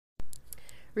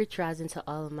Rich rising to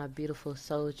all of my beautiful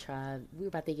soul tribe. We're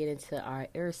about to get into our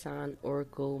air sign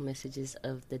oracle messages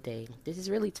of the day. This is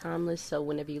really timeless, so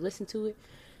whenever you listen to it,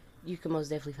 you can most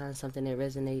definitely find something that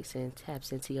resonates and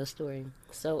taps into your story.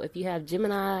 So if you have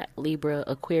Gemini, Libra,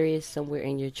 Aquarius somewhere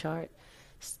in your chart,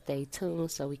 stay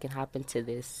tuned so we can hop into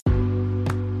this.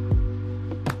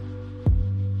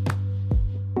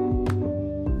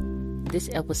 This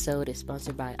episode is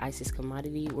sponsored by Isis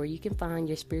Commodity, where you can find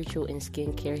your spiritual and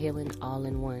skincare healing all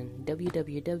in one.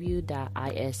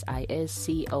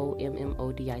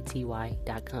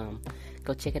 www.isiscommodity.com.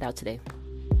 Go check it out today.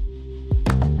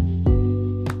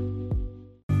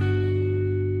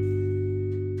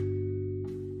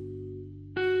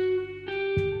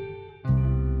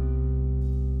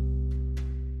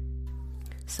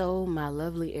 So, my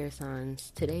lovely air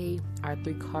signs, today our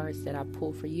three cards that I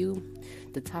pulled for you.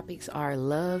 The topics are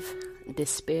love,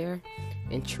 despair,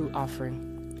 and true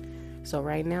offering. So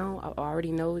right now, I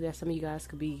already know that some of you guys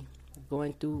could be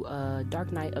going through a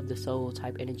dark night of the soul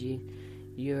type energy.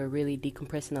 You're really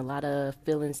decompressing a lot of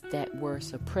feelings that were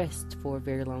suppressed for a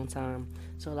very long time.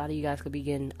 So a lot of you guys could be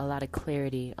getting a lot of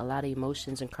clarity, a lot of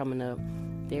emotions and coming up.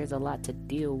 There's a lot to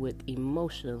deal with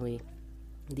emotionally.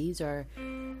 These are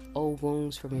old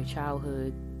wounds from your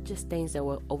childhood, just things that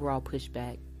were overall pushed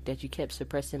back, that you kept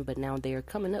suppressing, but now they are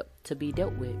coming up to be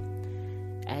dealt with.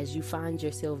 As you find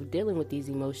yourself dealing with these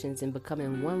emotions and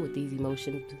becoming one with these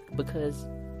emotions, because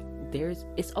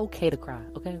it's okay to cry,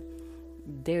 okay?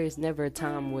 There is never a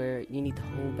time where you need to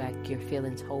hold back your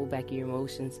feelings, hold back your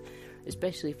emotions,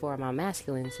 especially for my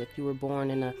masculines. If you were born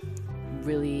in a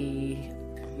really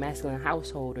masculine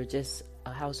household, or just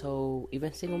a household,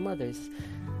 even single mothers,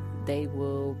 they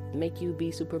will make you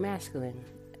be super masculine.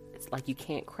 It's like you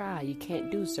can't cry, you can't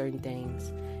do certain things.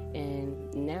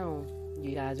 And now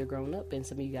you guys are grown up, and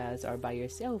some of you guys are by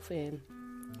yourself, and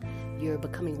you're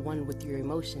becoming one with your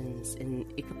emotions, and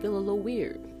it can feel a little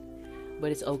weird,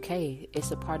 but it's okay. It's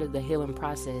a part of the healing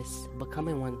process,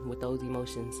 becoming one with those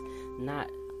emotions, not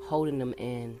holding them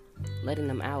in, letting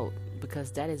them out,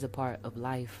 because that is a part of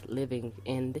life, living,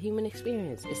 and the human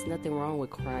experience. It's nothing wrong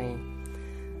with crying.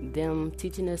 Them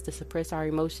teaching us to suppress our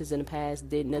emotions in the past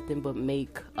did nothing but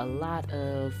make a lot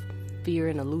of fear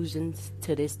and illusions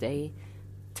to this day,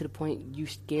 to the point you're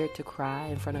scared to cry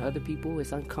in front of other people.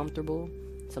 It's uncomfortable.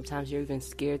 Sometimes you're even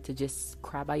scared to just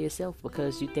cry by yourself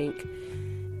because you think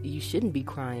you shouldn't be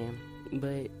crying.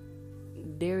 But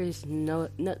there is no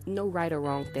right or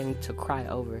wrong thing to cry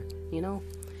over, you know?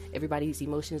 Everybody's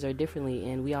emotions are differently,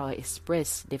 and we all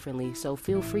express differently. So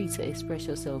feel free to express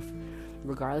yourself,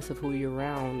 regardless of who you're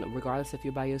around, regardless if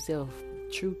you're by yourself.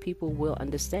 True people will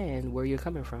understand where you're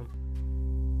coming from.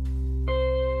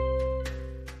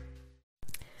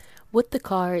 With the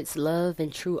cards, love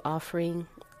and true offering,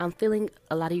 I'm feeling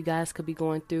a lot of you guys could be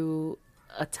going through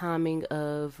a timing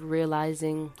of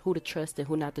realizing who to trust and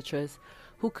who not to trust.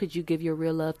 Who could you give your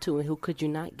real love to, and who could you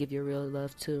not give your real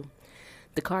love to?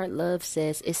 The card love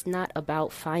says, it's not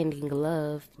about finding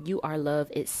love. You are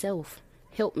love itself.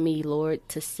 Help me, Lord,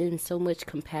 to send so much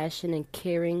compassion and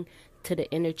caring to the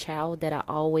inner child that I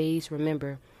always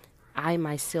remember. I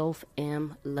myself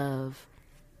am love.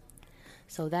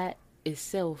 So that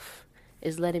itself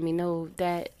is letting me know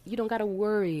that you don't got to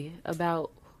worry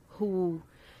about who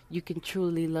you can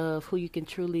truly love, who you can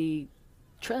truly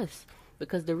trust,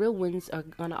 because the real ones are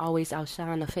going to always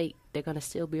outshine the fake. They're going to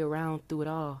still be around through it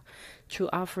all. True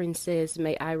offering says,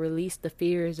 may I release the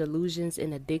fears, illusions,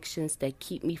 and addictions that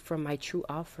keep me from my true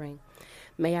offering.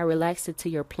 May I relax into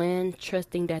your plan,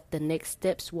 trusting that the next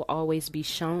steps will always be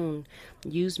shown.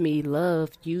 Use me, love.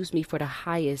 Use me for the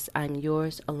highest. I'm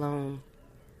yours alone.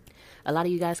 A lot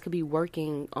of you guys could be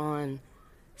working on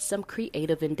some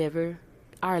creative endeavor.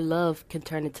 Our love can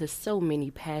turn into so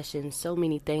many passions, so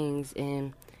many things,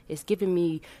 and it's giving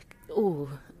me,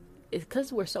 it's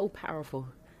because we're so powerful.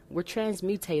 We're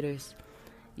transmutators.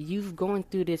 You've gone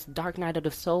through this dark night of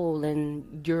the soul,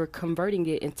 and you're converting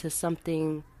it into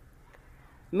something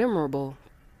memorable,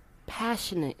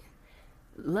 passionate,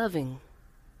 loving.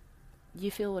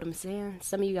 You feel what I'm saying?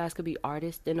 Some of you guys could be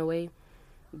artists in a way,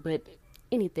 but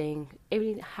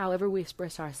however we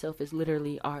express ourselves is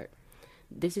literally art.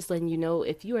 This is letting you know,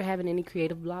 if you are having any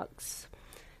creative blocks,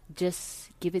 just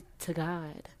give it to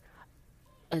God.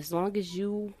 As long as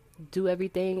you do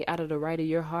everything out of the right of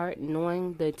your heart,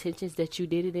 knowing the intentions that you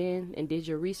did it in and did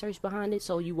your research behind it,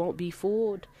 so you won't be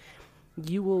fooled,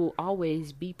 you will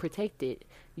always be protected.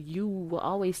 You will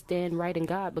always stand right in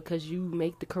God because you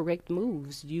make the correct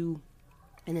moves.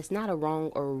 And it's not a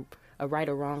wrong or a right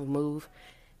or wrong move.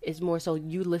 It's more so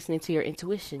you listening to your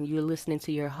intuition. You're listening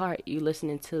to your heart. You're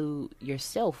listening to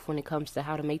yourself when it comes to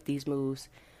how to make these moves.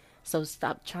 So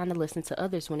stop trying to listen to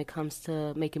others when it comes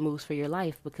to making moves for your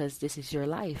life, because this is your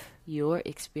life, your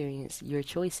experience, your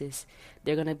choices.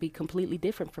 They're going to be completely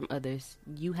different from others.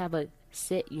 You have a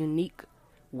set, unique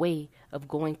way of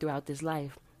going throughout this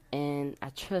life. And I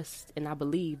trust and I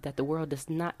believe that the world does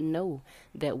not know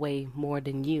that way more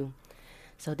than you.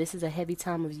 So this is a heavy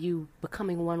time of you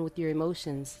becoming one with your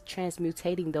emotions,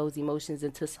 transmutating those emotions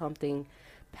into something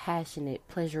passionate,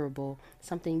 pleasurable,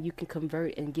 something you can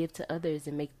convert and give to others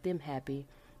and make them happy,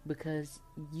 because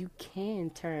you can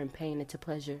turn pain into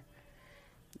pleasure.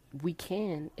 We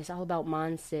can. It's all about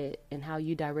mindset and how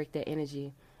you direct that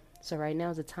energy. So right now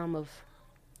is a time of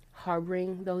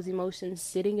harboring those emotions,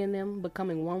 sitting in them,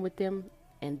 becoming one with them,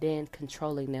 and then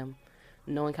controlling them,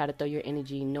 knowing how to throw your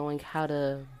energy, knowing how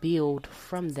to build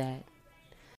from that.